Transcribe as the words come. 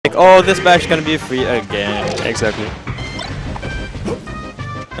like, oh, this match is gonna be free again. Exactly.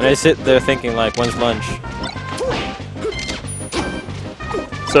 And I sit there thinking like, when's lunch?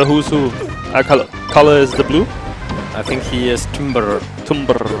 So who's who? Color is the blue? I think he is Tumber.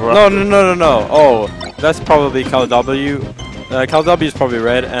 No. No. Oh, that's probably CalleW. CalleW is probably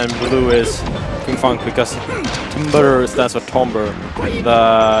red, and blue is King Funk because Tumber stands for Tomber.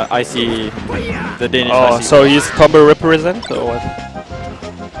 The Danish Oh, IC. so he's Tomber represent or what?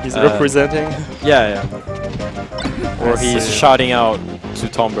 He's representing? Yeah. Or he's shouting out to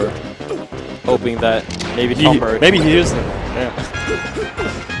Tomber, hoping that maybe Tomber. Maybe he is him. Yeah.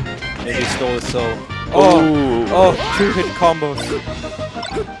 Maybe he stole his soul. Oh, 2-hit combos.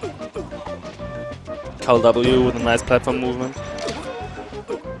 CalleW with a nice platform movement.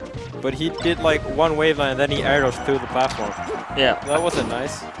 But he did like one waveline and then he air dodged through the platform. Yeah. That wasn't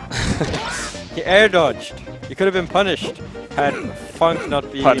nice. He air dodged. He could have been punished had Funk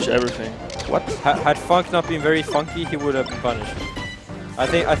not been. Punch everything. What? Had Funk not been very funky, he would have been punished. I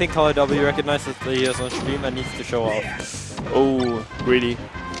think CalleW recognizes that he is on stream and needs to show off. Oh, greedy.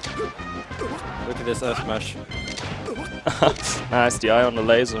 Look at this F smash. Nice, the eye on the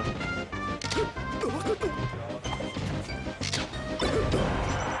laser.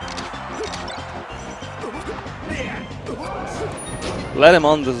 Let him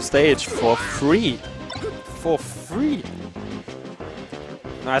on the stage for free. For free?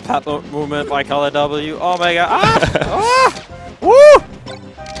 Nice tap movement by CalleW. Oh my god. Ah! Woo!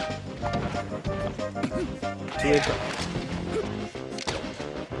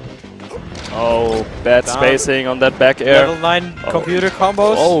 Oh, bad spacing on that back air. Level 9 computer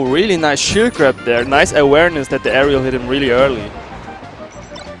combos. Oh, really nice shield grab there. Nice awareness that the aerial hit him really early.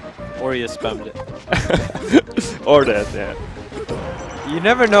 Or he just spammed it. Or that, yeah. You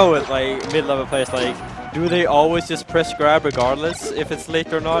never know with like mid-level players, like, do they always just press grab regardless if it's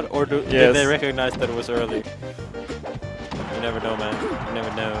late or not, or did they recognize that it was early? You never know, man. You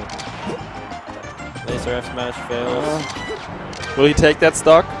never know. Laser F smash fails. Will he take that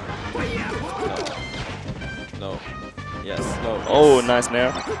stock? No. Yes. No. Oh, nice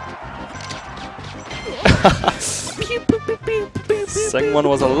nair. Second one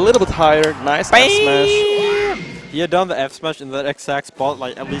was a little bit higher. Nice F smash. He had done the F smash in that exact spot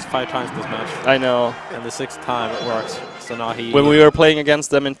like at least 5 times this match. I know. And the 6th time it works. So now he. When we were playing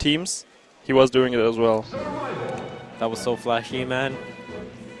against them in teams, he was doing it as well. That was so flashy, man.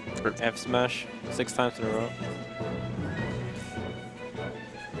 F smash 6 times in a row.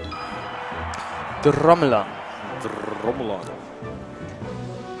 DrømmeLAN.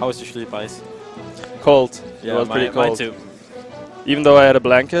 How was your sleep, Ice? Cold. Yeah, it was pretty cold. Mine too. Even though I had a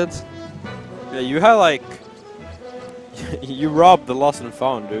blanket. Yeah, you had like. You robbed the lost and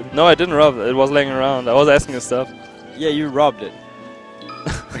found, dude. No, I didn't rob it. It was laying around. I was asking the stuff. Yeah, you robbed it.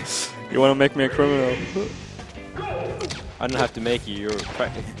 You want to make me a criminal? I don't have to make you.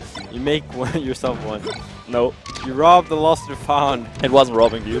 You make yourself one. No. You robbed the lost and found. It wasn't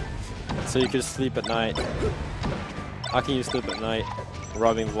robbing you. So you could sleep at night. How can you sleep at night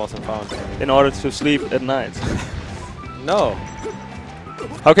robbing the lost and found? In order to sleep at night. No.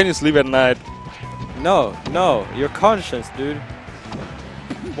 How can you sleep at night? No, your conscience, dude.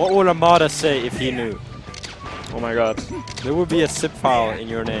 What would Amada say if he knew? Oh my god. There would be a zip file in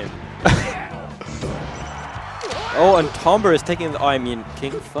your name. Oh, and Tomber is taking the. Oh, I mean,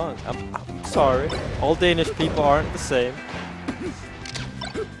 King Funk. I'm sorry. All Danish people aren't the same.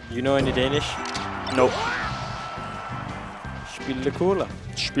 You know any Danish? Nope. Spielekula.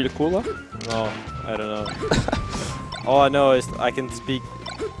 Spielekula? No, I don't know. All I know is I can speak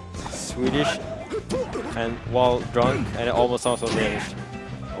Swedish and while drunk, and it almost sounds like Danish.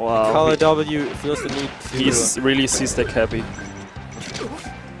 Wow. CalleW feels the need to. He's really C-Stack happy.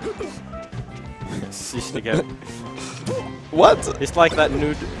 C-Stick happy. What? It's like that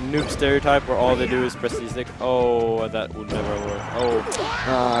noob stereotype where all they do is press C-Stick. Oh, that would never work. Oh,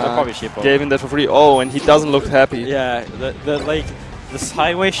 that probably shitpo. Gave him that for free. Oh, and he doesn't look happy. Yeah, the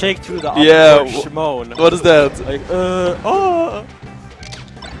sideways shake to the upward shimon. What is that? Like, oh.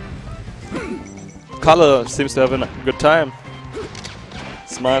 Color seems to have a good time.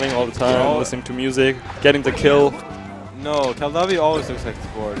 Smiling all the time, listening to music, getting the kill. No, CalleW always looks like he's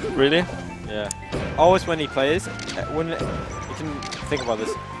bored. Really? Yeah. Always when he plays, you can think about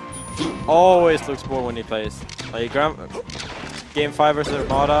this. He always looks bored when he plays. Like game 5 versus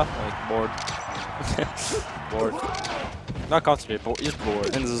Armada, like bored. Bored. Not concentrated, but just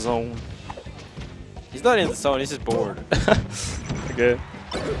bored. In the zone. He's not in the zone, he's just bored. Okay.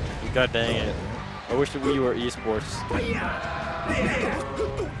 God dang it. I wish that we were esports.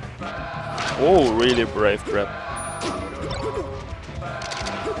 Oh, really brave grab.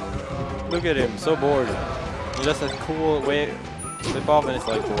 Look at him, so bored. He does that cool way. The Bobbin is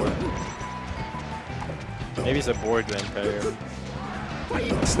like bored. Maybe he's a board game player.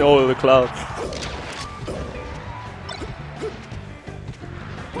 Snow over the clouds.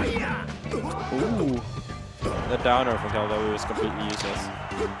 Ooh. The downer from CalleW is completely useless.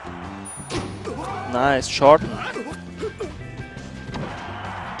 Nice, shorten.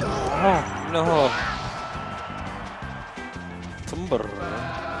 Oh, no. Tumber.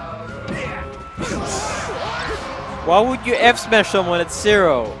 Why would you F smash someone at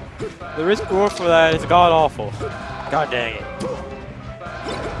 0? The risk reward for that is god awful. God dang it.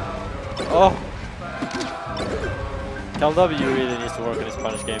 Oh. CalleW really needs to work on his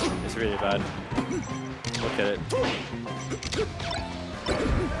punish game. It's really bad. Look at it.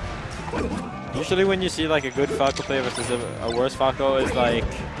 Usually when you see like a good Falco player versus a worse Falco, it's like...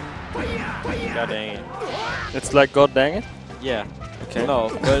 God dang it. It's like god dang it? Yeah. Okay. No,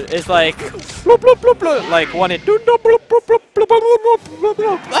 but it's like... Bloop, bloop, bloop, bloop, like one hit.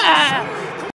 Ah!